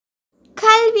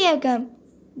Kalviyagam.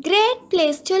 Great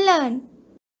place to learn.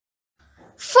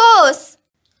 Force.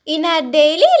 In our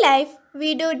daily life,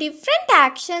 we do different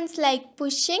actions like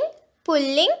pushing,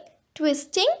 pulling,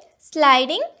 twisting,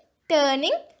 sliding,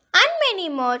 turning, and many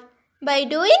more. By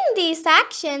doing these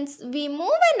actions, we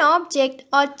move an object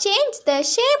or change the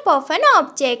shape of an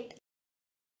object.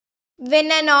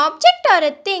 When an object or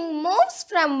a thing moves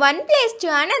from one place to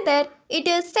another, it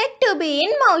is said to be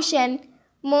in motion.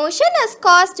 Motion is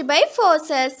caused by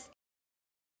forces.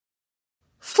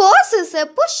 Force is a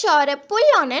push or a pull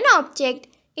on an object.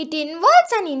 It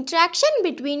involves an interaction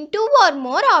between two or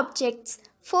more objects.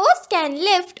 Force can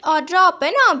lift or drop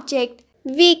an object.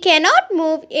 We cannot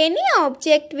move any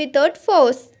object without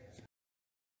force.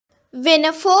 When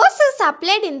a force is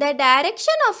applied in the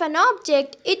direction of an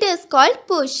object, it is called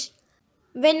push.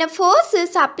 When a force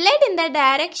is applied in the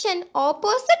direction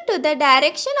opposite to the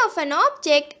direction of an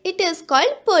object, it is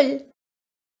called pull.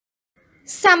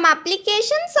 Some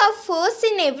applications of force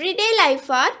in everyday life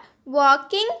are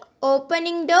walking,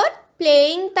 opening door,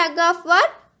 playing tug of war,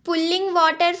 pulling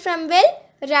water from well,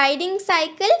 riding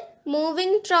cycle,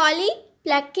 moving trolley,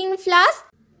 plucking flowers,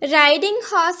 riding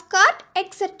horse cart,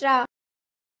 etc.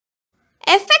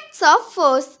 Effects of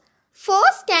force.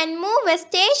 Force can move a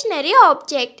stationary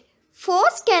object.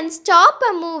 Force can stop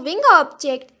a moving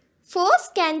object. Force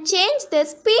can change the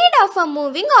speed of a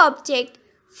moving object.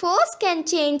 Force can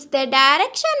change the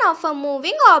direction of a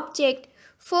moving object.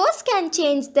 Force can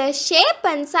change the shape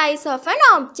and size of an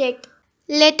object.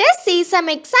 Let us see some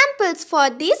examples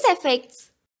for these effects.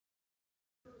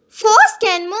 Force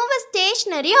can move a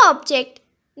stationary object.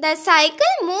 The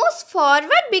cycle moves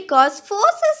forward because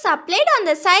force is applied on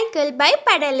the cycle by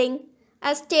pedaling.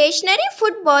 A stationary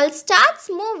football starts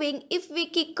moving if we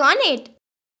kick on it.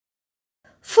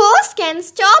 Force can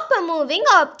stop a moving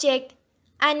object.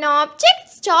 An object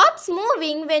stops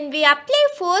moving when we apply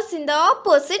force in the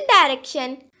opposite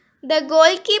direction. The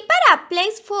goalkeeper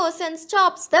applies force and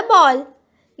stops the ball.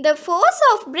 The force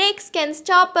of brakes can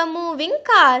stop a moving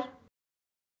car.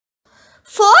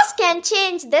 Force can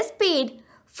change the speed.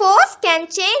 Force can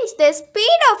change the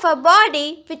speed of a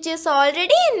body which is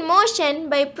already in motion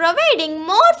by providing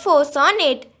more force on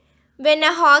it. When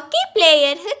a hockey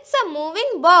player hits a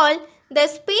moving ball, the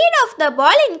speed of the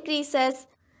ball increases.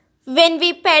 When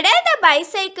we pedal the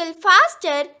bicycle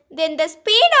faster, then the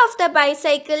speed of the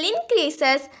bicycle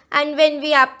increases, and when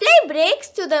we apply brakes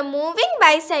to the moving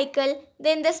bicycle,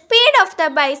 then the speed of the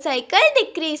bicycle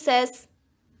decreases.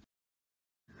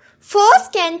 Force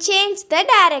can change the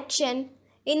direction.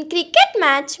 In cricket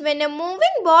match, when a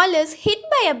moving ball is hit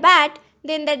by a bat,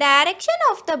 then the direction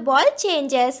of the ball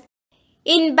changes.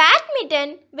 In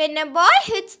badminton, when a ball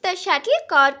hits the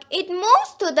shuttlecock, it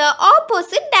moves to the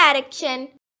opposite direction.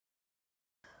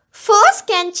 Force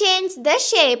can change the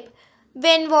shape.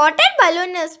 When water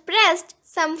balloon is pressed,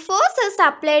 some force is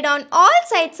applied on all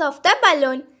sides of the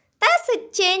balloon. Thus,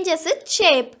 it changes its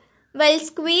shape. While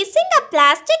squeezing a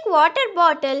plastic water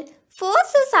bottle,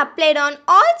 force is applied on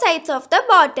all sides of the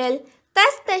bottle.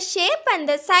 Thus, the shape and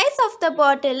the size of the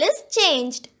bottle is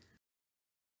changed.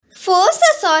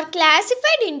 Forces are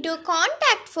classified into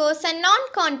contact force and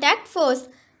non-contact force.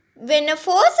 When a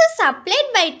force is applied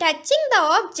by touching the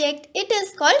object, it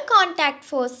is called contact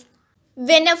force.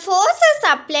 When a force is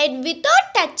applied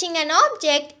without touching an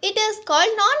object, it is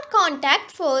called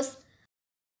non-contact force.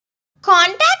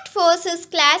 Contact force is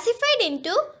classified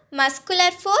into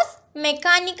muscular force,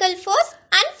 mechanical force,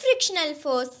 and frictional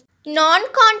force.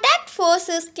 Non-contact force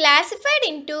is classified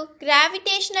into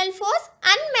gravitational force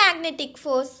and magnetic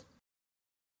force.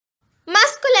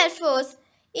 Muscular force.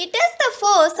 It is the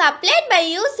force applied by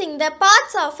using the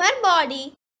parts of our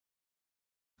body.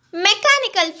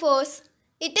 Mechanical force.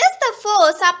 It is the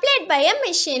force applied by a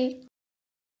machine.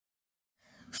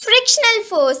 Frictional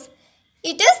force.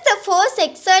 It is the force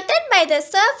exerted by the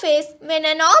surface when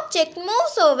an object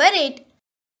moves over it.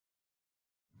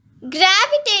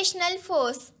 Gravitational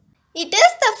force. It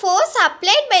is the force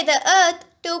applied by the earth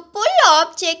to pull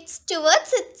objects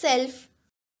towards itself.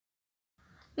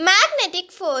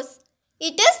 Magnetic force.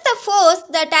 It is the force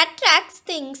that attracts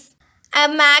things. A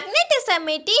magnet is a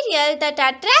material that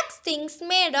attracts things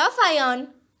made of iron.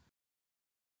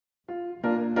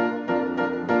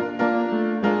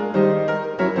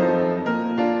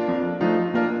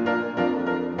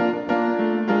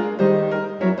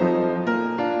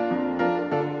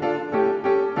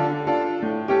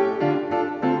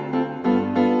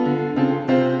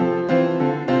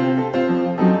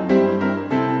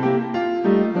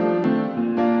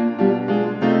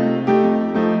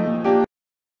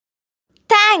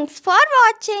 Thanks for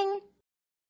watching.